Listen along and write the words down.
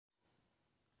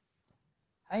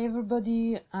Hi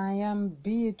everybody, I am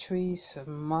Beatrice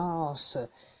Mars,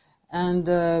 and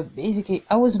basically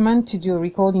I was meant to do a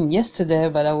recording yesterday,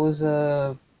 but I was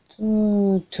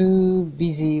too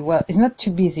busy. Well, it's not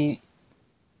too busy,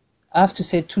 I have to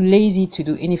say too lazy to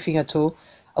do anything at all.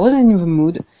 I wasn't in the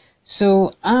mood,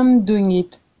 so I'm doing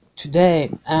it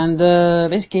today, and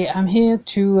basically I'm here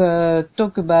to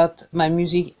talk about my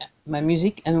music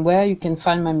and where you can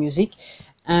find my music,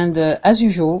 and as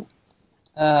usual,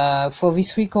 for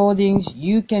these recordings,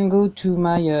 you can go to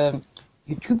my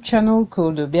YouTube channel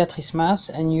called Beatrice Mars,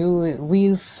 and you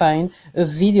will find a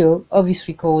video of this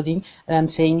recording. And I'm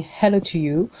saying hello to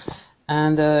you.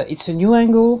 And it's a new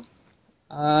angle,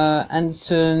 and it's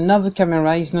another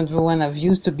camera. It's not the one I've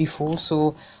used before,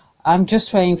 so I'm just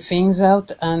trying things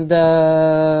out. And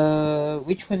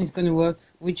which one is going to work?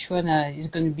 Which one is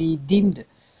going to be deemed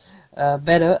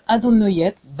better? I don't know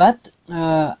yet, but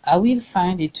I will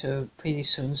find it pretty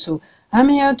soon. So I'm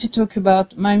here to talk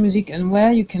about my music and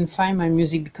where you can find my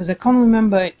music, because I can't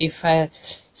remember if I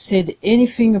said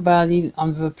anything about it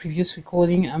on the previous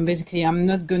recording. And basically I'm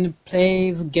not going to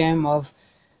play the game of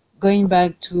going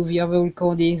back to the other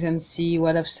recordings and see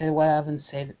what I've said, what I haven't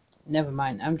said. Never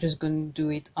mind, I'm just going to do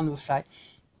it on the fly.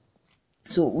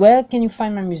 So where can you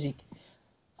find my music?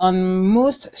 On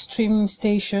most streaming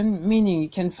station, meaning you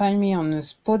can find me on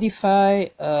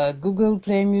Spotify, Google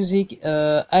Play Music,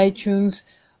 iTunes,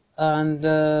 and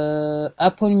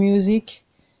Apple Music,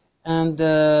 and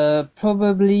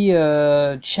probably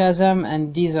Shazam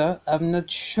and Deezer. I'm not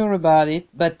sure about it,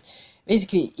 but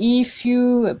basically,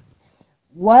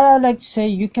 what I like to say,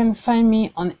 you can find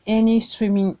me on any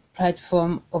streaming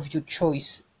platform of your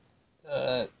choice.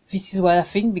 This is what I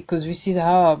think, because this is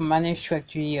how I managed to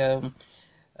actually.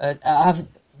 I have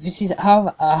This is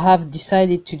how I have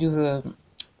decided to do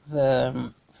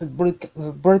the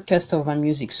broadcast of my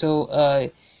music. So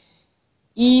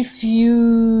if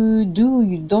you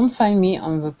don't find me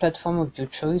on the platform of your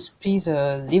choice, please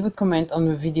leave a comment on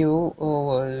the video,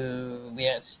 or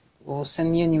yes, or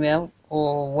send me an email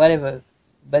or whatever.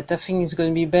 But I think it's going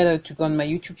to be better to go on my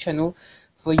YouTube channel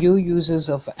for you users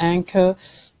of Anchor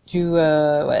to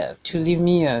leave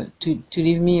me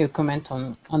a comment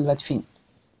on that thing.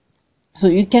 So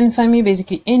you can find me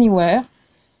basically anywhere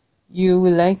you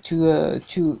would like to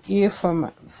hear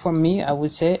from me, I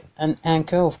would say, and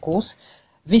Anchor, of course.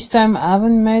 This time I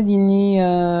haven't made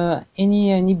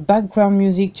any background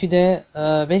music today.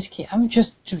 Basically, I'm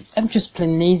just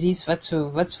plain lazy. So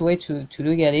that's the way to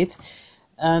look at it.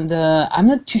 And I'm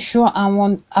not too sure how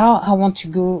I want to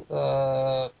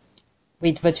go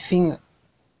with that thing.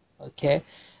 Okay.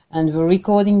 And the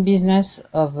recording business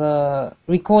of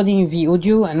recording the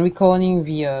audio and recording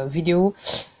the video.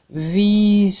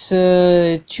 These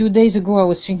 2 days ago, I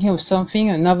was thinking of something,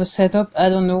 another setup. I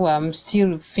don't know. I'm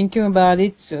still thinking about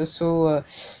it, so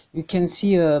you can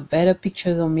see better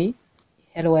pictures of me.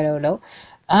 Hello, hello, hello.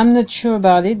 I'm not sure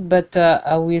about it, but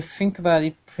I will think about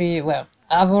it pretty well.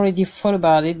 I've already thought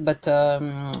about it, but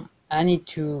I need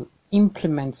to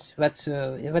implement. That's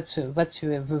the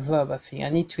verb, I think. I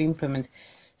need to implement.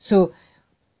 So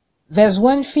there's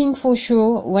one thing for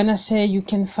sure. When I say you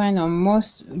can find my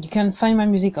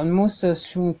music on most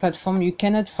streaming platform, you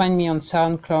cannot find me on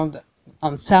SoundCloud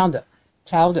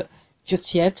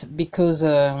just yet, because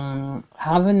I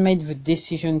haven't made the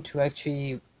decision to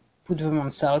actually put them on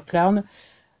SoundCloud.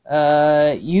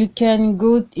 You can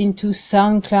go into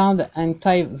SoundCloud and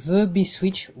type the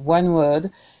B-Switch, one word,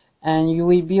 and you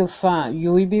will be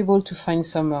able to find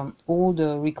some old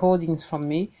recordings from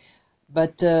me.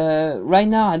 But right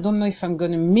now, I don't know if I'm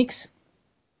gonna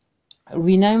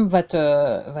rename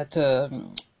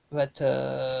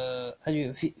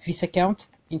this account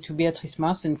into Beatrice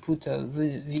Mars and put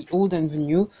the old and the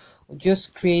new, or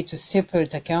just create a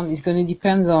separate account. It's gonna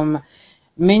depend on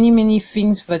many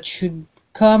things that should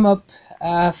come up,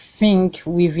 I think,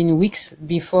 within weeks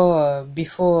before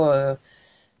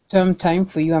term time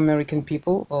for you American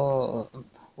people, or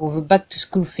the back to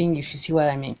school thing, if you see what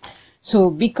I mean.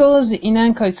 So because in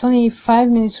Anchor it's only 5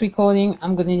 minutes recording,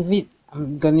 I'm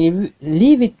gonna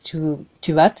leave it to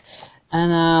that,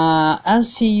 and I'll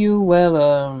see you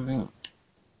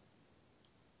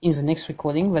in the next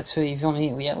recording. That's the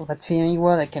only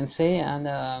word I can say, and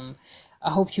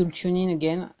I hope you'll tune in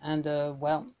again, and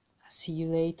see you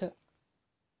later.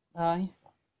 Bye.